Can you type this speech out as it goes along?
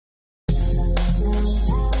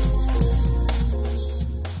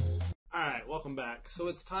welcome back. So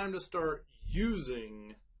it's time to start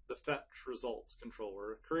using the Fetch Results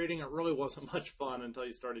Controller. Creating it really wasn't much fun until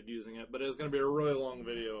you started using it, but it was going to be a really long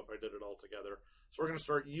video if I did it all together. So we're going to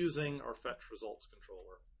start using our Fetch Results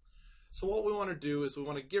Controller. So what we want to do is we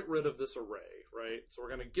want to get rid of this array, right? So we're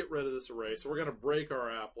going to get rid of this array. So we're going to break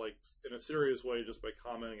our app like in a serious way just by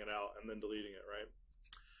commenting it out and then deleting it,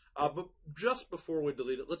 right? But just before we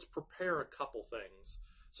delete it, let's prepare a couple things.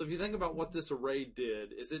 So if you think about what this array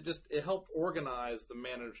did, is it helped organize the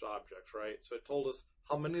managed objects, right? So it told us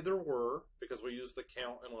how many there were because we used the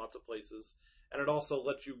count in lots of places, and it also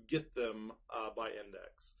lets you get them by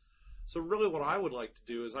index. So really what I would like to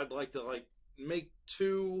do is I'd like to make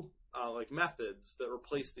two methods that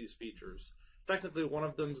replace these features. Technically one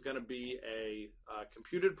of them is going to be a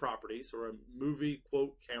computed property, so a movie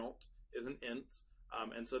quote count is an int,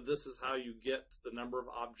 and so this is how you get the number of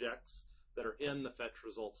objects that are in the Fetch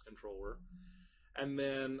Results Controller. And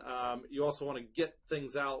then you also want to get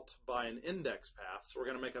things out by an index path. So we're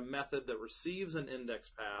going to make a method that receives an index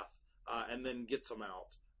path and then gets them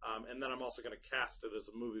out. And then I'm also going to cast it as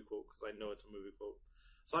a movie quote because I know it's a movie quote.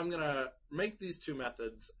 So I'm going to make these two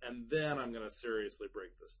methods and then I'm going to seriously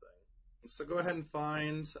break this thing. So go ahead and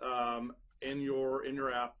find in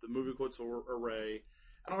your app the movie quotes array,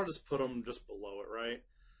 and I'll just put them just below it, right?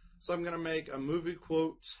 So I'm going to make a movie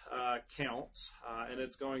quote count, and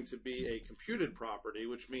it's going to be a computed property,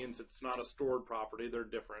 which means it's not a stored property. They're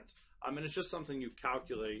different. And it's just something you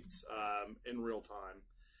calculate in real time.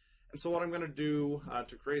 And so what I'm going to do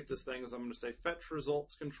to create this thing is I'm going to say Fetch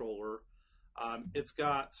Results Controller. It's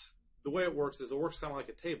got, the way it works is it works kind of like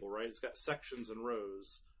a table, right? It's got sections and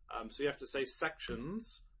rows. So you have to say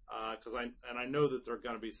sections, because I know that there are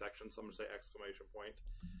going to be sections, so I'm going to say exclamation point.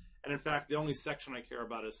 And in fact, the only section I care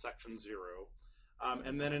about is section 0.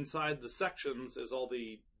 And then inside the sections is all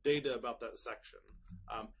the data about that section.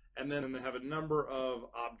 And then they have a number of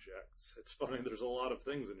objects. It's funny, there's a lot of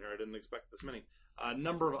things in here. I didn't expect this many.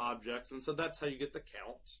 Number of objects, and so that's how you get the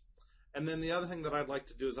count. And then the other thing that I'd like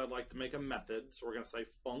to do is I'd like to make a method. So we're going to say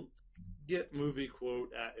func get movie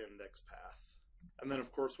quote at index path. And then,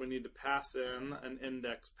 of course, we need to pass in an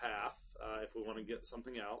index path if we want to get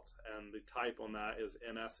something out. And the type on that is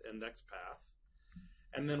NSFetchedResultsController.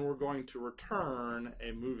 And then we're going to return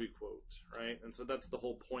a movie quote, right? And so that's the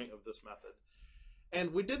whole point of this method.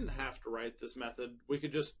 And we didn't have to write this method. We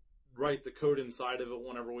could just write the code inside of it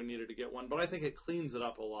whenever we needed to get one. But I think it cleans it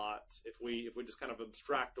up a lot if we just kind of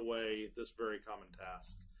abstract away this very common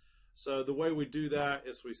task. So the way we do that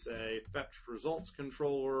is we say Fetch Results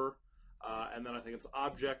Controller. And then I think it's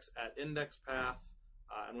objects at index path,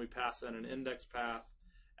 and we pass in an index path,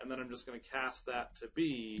 and then I'm just going to cast that to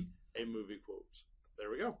be a movie quote.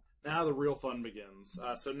 There we go. Now the real fun begins.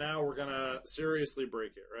 So now we're going to seriously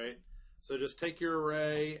break it, right? So just take your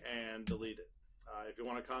array and delete it. If you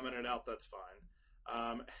want to comment it out, that's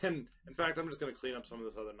fine. And in fact, I'm just going to clean up some of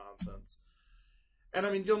this other nonsense. And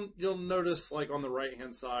I mean, you'll notice like on the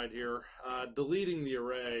right-hand side here, deleting the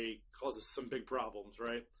array causes some big problems,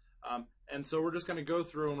 right? And so we're just going to go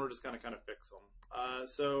through and we're just going to kind of fix them.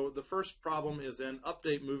 So the first problem is in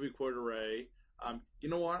update movie quote array. You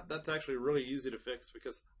know what? That's actually really easy to fix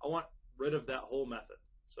because I want rid of that whole method.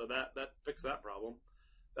 So that fixed that problem.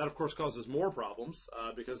 That of course causes more problems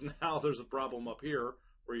because now there's a problem up here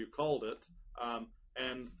where you called it,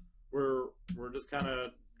 and we're just kind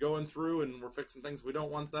of going through and we're fixing things. We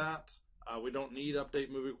don't want that. We don't need update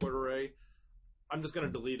movie quote array. I'm just going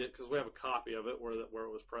to delete it because we have a copy of it where it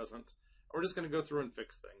was present. We're just going to go through and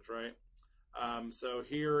fix things, right? So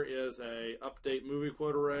here is a update movie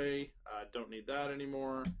quote array. Don't need that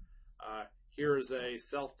anymore. Here is a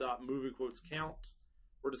self.movieQuotes count.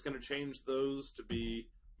 We're just going to change those to be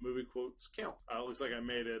movie quotes count. It looks like I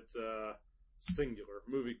made it singular,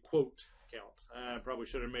 movie quote count. I probably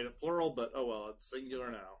should have made it plural, but oh well, it's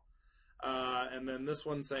singular now. And then this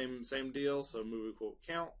one, same deal, so movie quote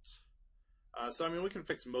count. So I mean, we can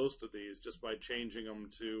fix most of these just by changing them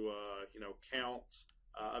to count.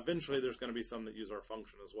 Eventually, there's going to be some that use our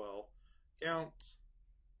function as well. Count.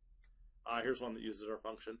 Here's one that uses our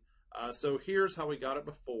function. So here's how we got it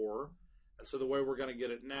before, and so the way we're going to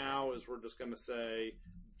get it now is we're just going to say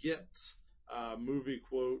get movie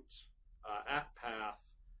quote at path,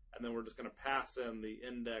 and then we're just going to pass in the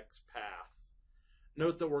index path.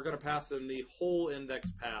 Note that we're going to pass in the whole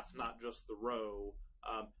index path, not just the row.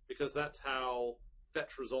 Because that's how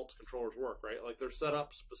Fetch Results Controllers work, right? Like they're set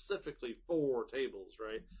up specifically for tables,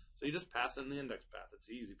 right? So you just pass in the index path. It's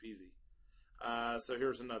easy peasy. So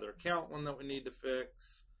here's another count one that we need to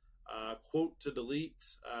fix. Quote to delete.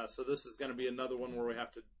 So this is going to be another one where we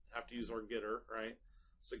have to use our getter, right?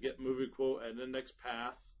 So get movie quote at index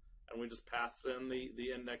path, and we just pass in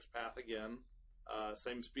the index path again.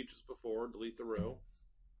 Same speech as before, delete the row.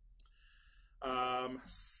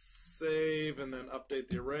 Save and then update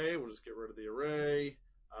the array. We'll just get rid of the array.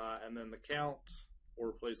 And then the count we'll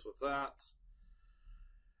replace with that.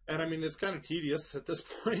 And I mean, it's kind of tedious at this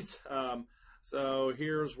point. So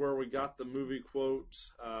here's where we got the movie quote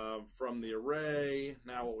from the array.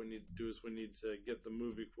 Now what we need to do is we need to get the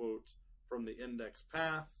movie quote from the index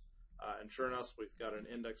path. And sure enough, we've got an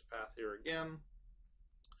index path here again.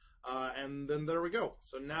 And then there we go.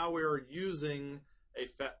 So now we are using a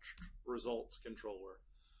fetched results controller.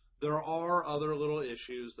 There are other little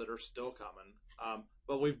issues that are still coming,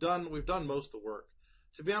 but we've done most of the work.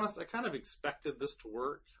 To be honest, I kind of expected this to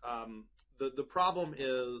work. The problem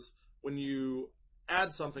is when you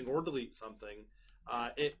add something or delete something,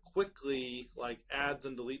 it quickly adds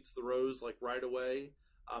and deletes the rows right away,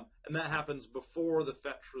 and that happens before the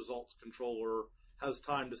fetch results controller has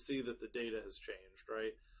time to see that the data has changed,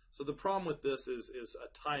 right? So the problem with this is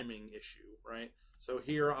a timing issue, right? So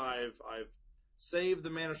here I've saved the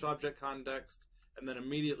managed object context, and then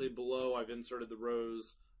immediately below I've inserted the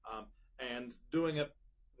rows, and doing it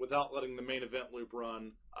without letting the main event loop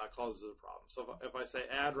run causes a problem. So if I say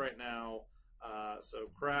add right now, so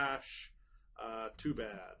crash, too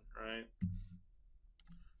bad, right?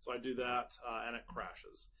 So I do that, and it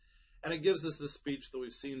crashes. And it gives us this speech that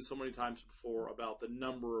we've seen so many times before about the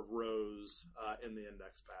number of rows in the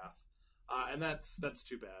index path. And that's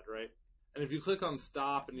too bad, right? And if you click on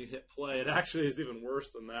stop and you hit play, it actually is even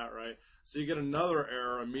worse than that, right? So you get another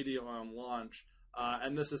error immediately on launch,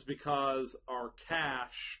 and this is because our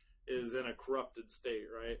cache is in a corrupted state,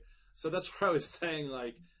 right? So that's where I was saying,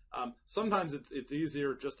 sometimes it's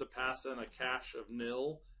easier just to pass in a cache of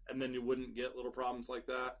nil, and then you wouldn't get little problems like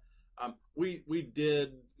that. We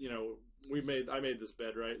did, I made this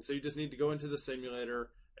bed, right? So you just need to go into the simulator,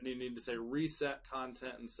 and you need to say reset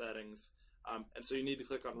content and settings. And so you need to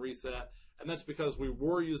click on reset, and that's because we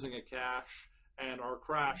were using a cache, and our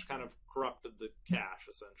crash kind of corrupted the cache,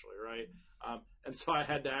 essentially, right? And so I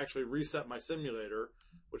had to actually reset my simulator,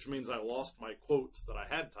 which means I lost my quotes that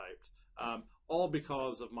I had typed, all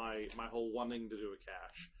because of my whole wanting to do a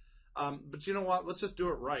cache. But you know what? Let's just do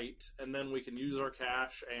it right, and then we can use our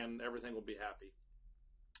cache, and everything will be happy.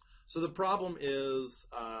 So the problem is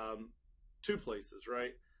two places,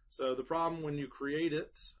 right? So the problem when you create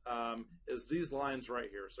it is these lines right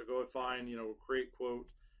here. So go and find, create quote,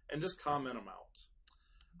 and just comment them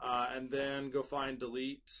out. And then go find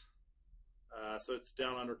delete. So it's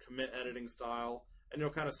down under commit editing style, and you'll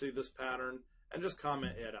kind of see this pattern, and just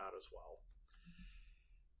comment it out as well.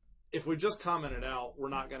 If we just comment it out, we're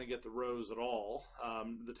not going to get the rows at all.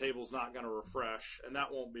 The table's not going to refresh, and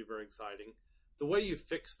that won't be very exciting. The way you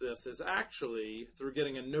fix this is actually through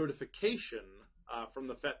getting a notification from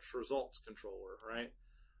the fetch results controller, right?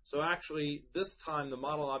 So actually, this time the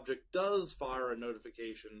model object does fire a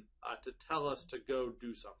notification to tell us to go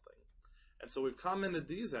do something. And so we've commented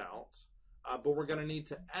these out, but we're going to need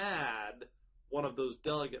to add one of those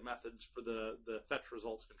delegate methods for the fetch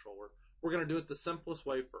results controller. We're going to do it the simplest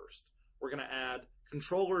way first. We're going to add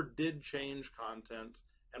controller did change content,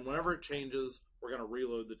 and whenever it changes, we're going to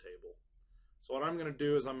reload the table. So what I'm going to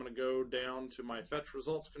do is I'm going to go down to my fetch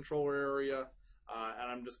results controller area,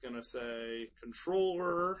 and I'm just going to say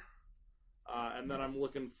controller, and then I'm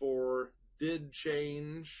looking for did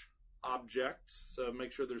change object. So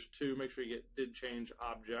make sure there's two. Make sure you get did change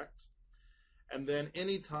object. And then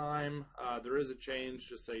anytime there is a change,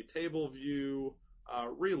 just say table view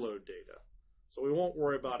reload data. So we won't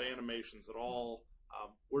worry about animations at all.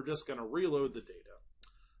 We're just going to reload the data.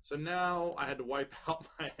 So now I had to wipe out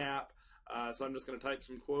my app. So I'm just going to type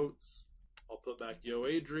some quotes. I'll put back Yo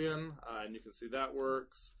Adrian, and you can see that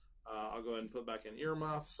works. I'll go ahead and put back in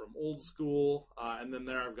earmuffs from old school, and then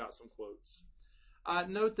there I've got some quotes.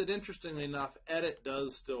 Note that interestingly enough, edit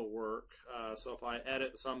does still work. So if I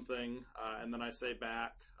edit something and then I say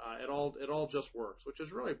back, it all just works, which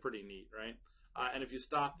is really pretty neat, right? And if you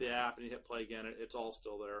stop the app and you hit play again, it's all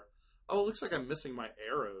still there. Oh, it looks like I'm missing my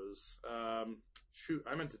arrows. Shoot,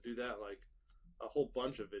 I meant to do that like a whole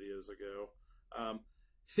bunch of videos ago.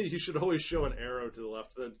 You should always show an arrow to the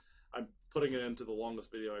left. Then I'm putting it into the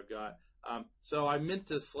longest video I've got. So I meant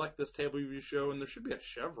to select this table view show, and there should be a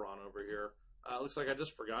chevron over here. It looks like I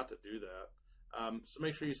just forgot to do that. So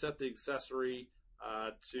make sure you set the accessory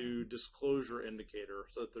to disclosure indicator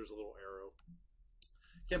so that there's a little arrow.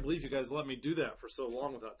 Can't believe you guys let me do that for so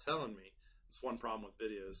long without telling me. It's one problem with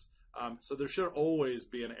videos. So there should always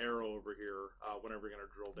be an arrow over here whenever you're going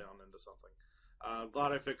to drill down into something.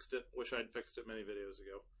 Glad I fixed it. Wish I'd fixed it many videos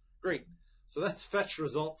ago. Great. So that's Fetch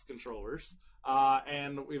Results Controllers.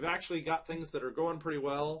 And we've actually got things that are going pretty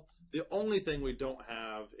well. The only thing we don't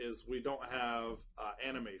have is we don't have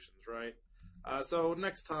animations, right? So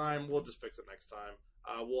next time, we'll just fix it next time.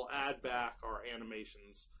 We'll add back our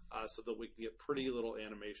animations so that we can get pretty little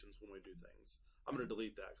animations when we do things. I'm going to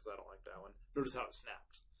delete that because I don't like that one. Notice how it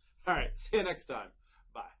snapped. All right, see you next time.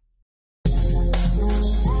 Bye.